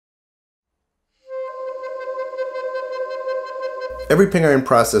Every Penguin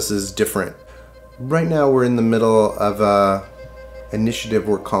process is different. Right now we're in the middle of a initiative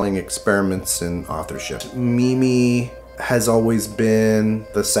we're calling Experiments in Authorship. Mimi has always been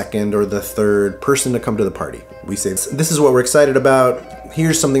the second or the third person to come to the party. We say, this is what we're excited about,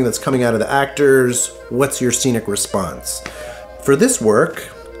 here's something that's coming out of the actors, what's your scenic response? For this work,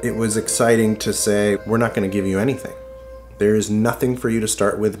 it was exciting to say, we're not going to give you anything. There is nothing for you to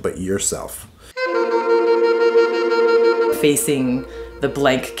start with but yourself. Facing the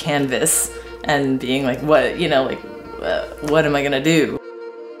blank canvas and being like, what, you know, like, what am I gonna do?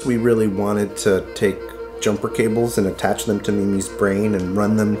 We really wanted to take jumper cables and attach them to Mimi's brain and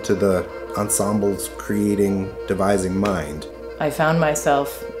run them to the ensemble's creating, devising mind. I found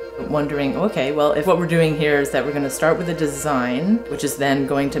myself wondering, okay, well, if what we're doing here is that we're going to start with a design, which is then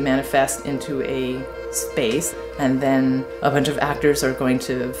going to manifest into a space, and then a bunch of actors are going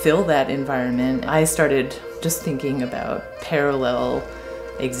to fill that environment, I started just thinking about parallel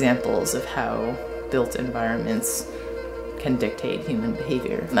examples of how built environments can dictate human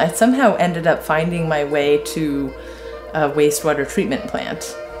behavior. And I somehow ended up finding my way to a wastewater treatment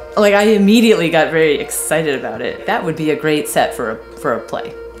plant. Like, I immediately got very excited about it. That would be a great set for a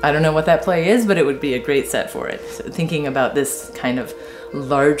play. I don't know what that play is, but it would be a great set for it. So thinking about this kind of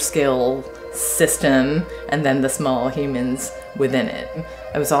large-scale system and then the small humans within it.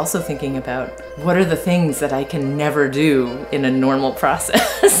 I was also thinking about what are the things that I can never do in a normal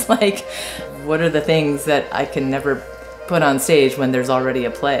process? Like, what are the things that I can never put on stage when there's already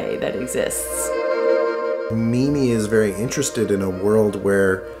a play that exists? Mimi is very interested in a world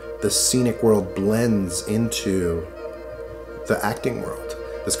where the scenic world blends into the acting world.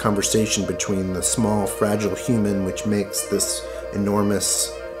 This conversation between the small, fragile human, which makes this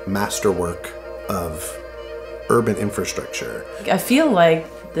enormous masterwork of urban infrastructure. I feel like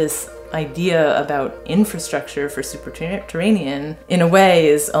this idea about infrastructure for Superterranean, in a way,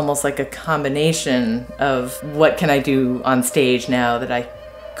 is almost like a combination of what can I do on stage now that I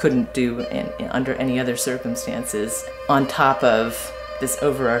couldn't do under any other circumstances, on top of this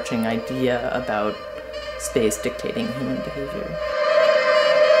overarching idea about space dictating human behavior.